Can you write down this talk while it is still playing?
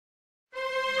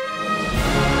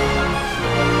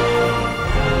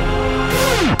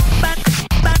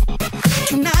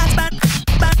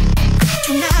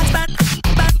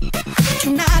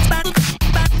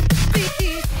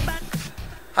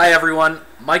everyone,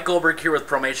 Mike Goldberg here with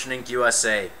PROMATION Inc.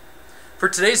 USA. For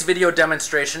today's video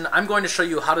demonstration, I'm going to show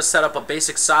you how to set up a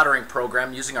basic soldering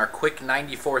program using our quick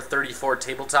 9434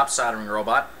 tabletop soldering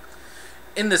robot.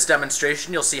 In this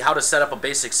demonstration, you'll see how to set up a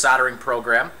basic soldering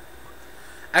program,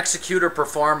 execute or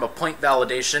perform a point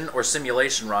validation or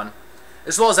simulation run,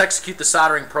 as well as execute the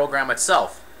soldering program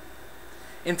itself.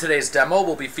 In today's demo,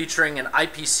 we'll be featuring an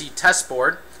IPC test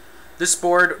board. This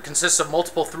board consists of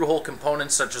multiple through-hole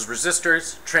components such as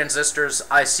resistors, transistors,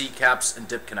 IC caps, and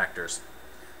dip connectors.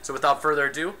 So without further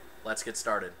ado, let's get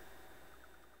started.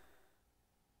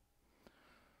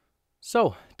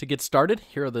 So, to get started,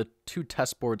 here are the two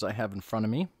test boards I have in front of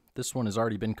me. This one has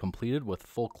already been completed with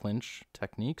full clinch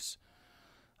techniques.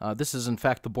 This is in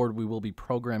fact the board we will be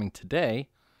programming today,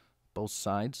 both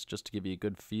sides, just to give you a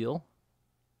good feel.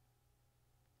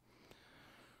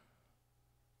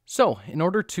 So, in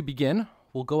order to begin,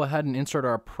 we'll go ahead and insert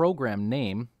our program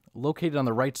name. Located on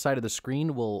the right side of the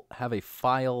screen, we'll have a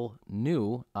File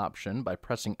New option. By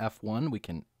pressing F1, we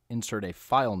can insert a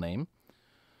file name.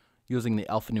 Using the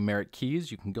alphanumeric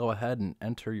keys, you can go ahead and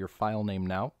enter your file name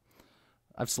now.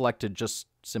 I've selected just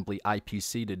simply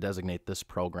IPC to designate this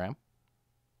program.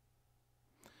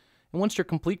 And once you're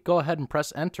complete, go ahead and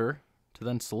press Enter to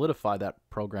then solidify that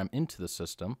program into the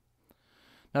system.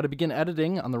 Now to begin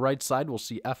editing, on the right side we'll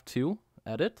see F2,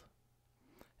 Edit,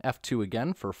 F2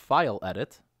 again for File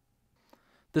Edit.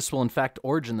 This will in fact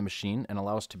origin the machine and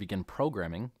allow us to begin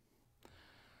programming.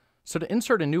 So to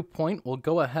insert a new point, we'll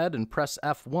go ahead and press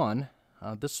F1.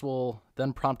 This will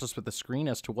then prompt us with a screen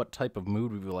as to what type of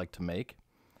move we would like to make.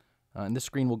 In this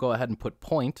screen we'll go ahead and put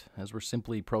point, as we're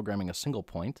simply programming a single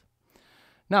point.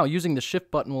 Now, using the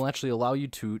shift button will actually allow you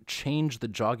to change the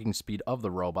jogging speed of the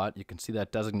robot. You can see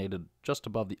that designated just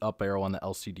above the up arrow on the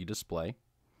LCD display. And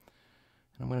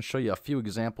I'm going to show you a few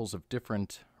examples of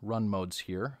different run modes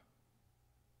here.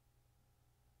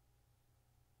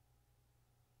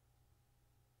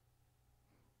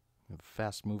 We have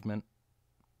fast movement,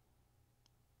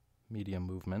 medium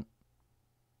movement,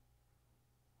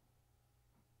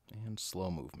 and slow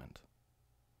movement.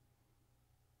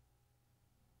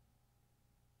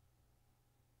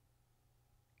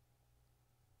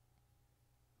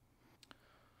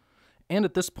 And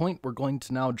at this point, we're going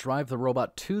to now drive the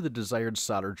robot to the desired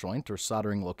solder joint or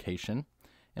soldering location.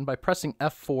 And by pressing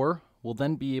F4, we'll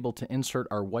then be able to insert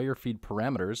our wire feed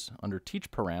parameters under Teach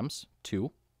Params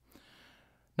 2.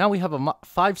 Now we have a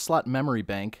 5-slot memory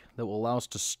bank that will allow us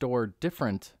to store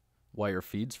different wire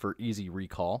feeds for easy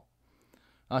recall.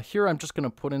 Here I'm just going to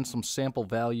put in some sample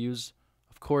values.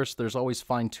 Of course, there's always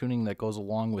fine-tuning that goes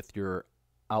along with your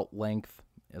out length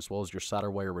as well as your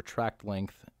solder wire retract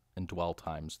length and dwell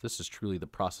times. This is truly the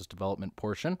process development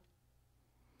portion.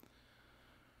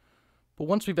 But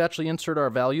once we've actually inserted our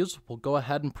values, we'll go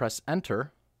ahead and press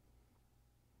Enter.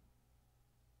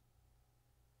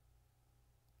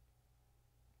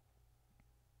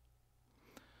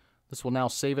 This will now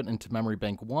save it into Memory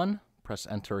Bank 1. Press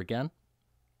Enter again.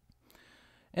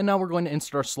 And now we're going to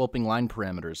insert our sloping line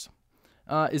parameters.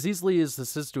 As easily as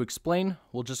this is to explain,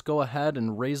 we'll just go ahead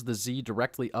and raise the Z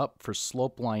directly up for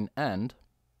slope line end,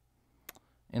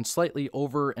 and slightly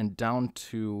over and down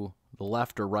to the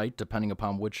left or right, depending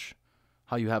upon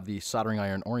how you have the soldering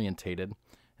iron orientated,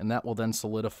 and that will then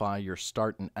solidify your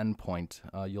start and end point.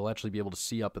 You'll actually be able to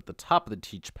see up at the top of the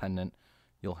teach pendant,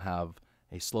 you'll have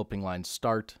a sloping line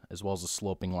start as well as a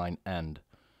sloping line end.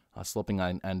 A sloping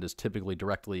line end is typically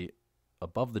directly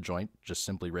above the joint, just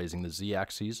simply raising the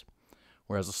Z-axis,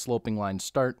 whereas a sloping line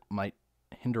start might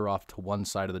hinder off to one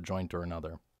side of the joint or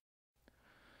another.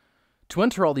 To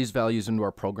enter all these values into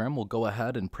our program, we'll go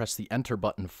ahead and press the Enter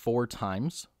button 4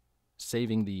 times,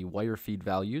 saving the wire feed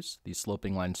values, the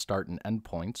sloping line start and end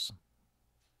points,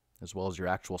 as well as your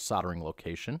actual soldering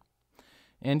location.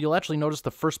 And you'll actually notice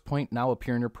the first point now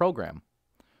appear in your program.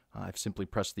 I've simply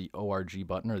pressed the ORG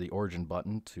button, or the origin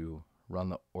button, to run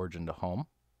the origin to home.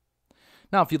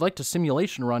 Now, if you'd like to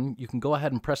simulation run, you can go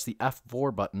ahead and press the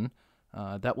F4 button.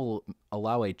 That will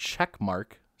allow a check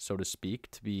mark, so to speak,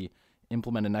 to be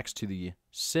implemented next to the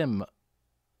sim,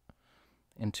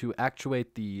 and to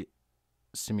actuate the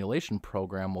simulation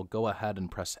program, we'll go ahead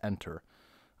and press Enter.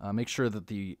 Make sure that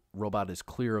the robot is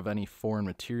clear of any foreign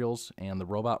materials, and the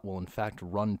robot will in fact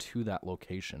run to that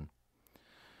location.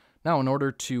 Now, in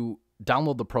order to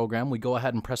download the program, we go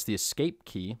ahead and press the Escape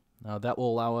key. That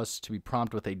will allow us to be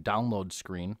prompted with a download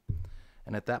screen,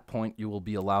 and at that point you will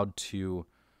be allowed to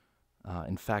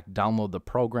in fact download the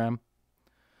program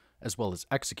as well as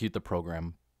execute the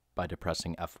program by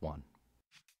depressing F1.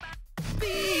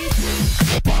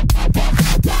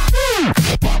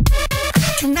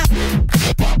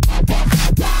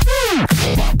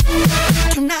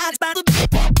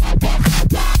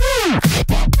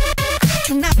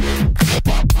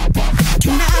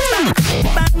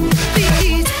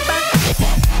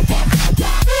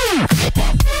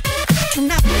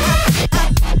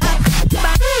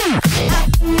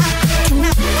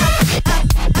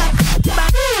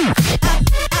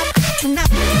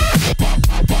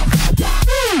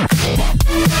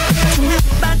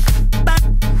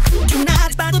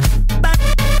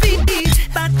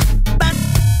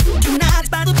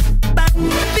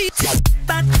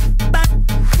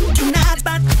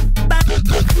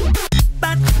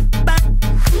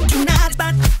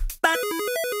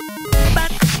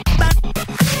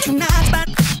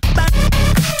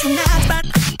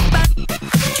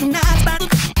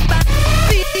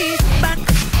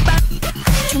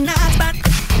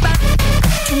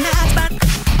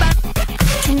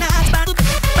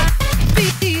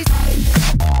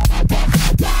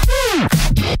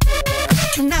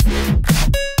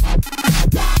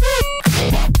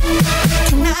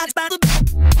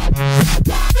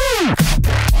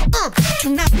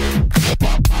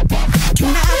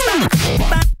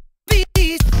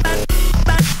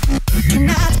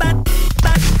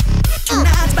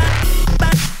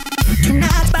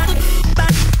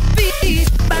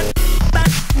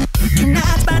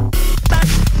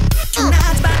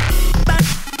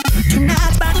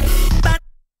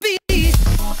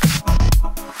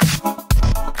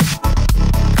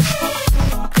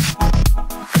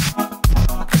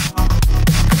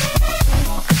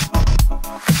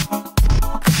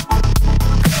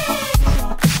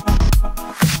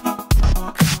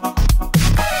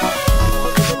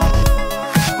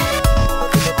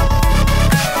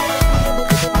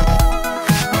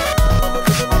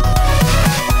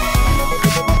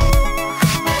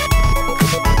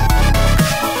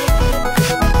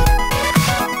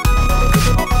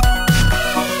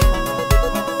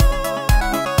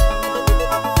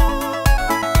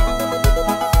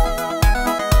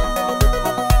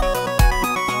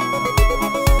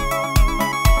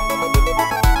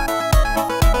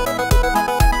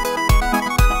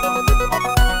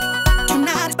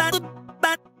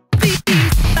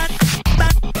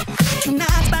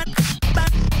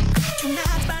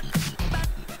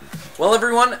 Well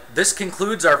everyone, this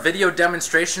concludes our video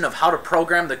demonstration of how to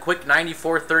program the Quick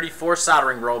 9434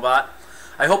 soldering robot.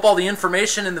 I hope all the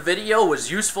information in the video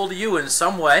was useful to you in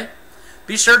some way.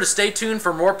 Be sure to stay tuned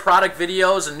for more product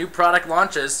videos and new product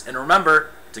launches, and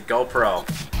remember to go pro.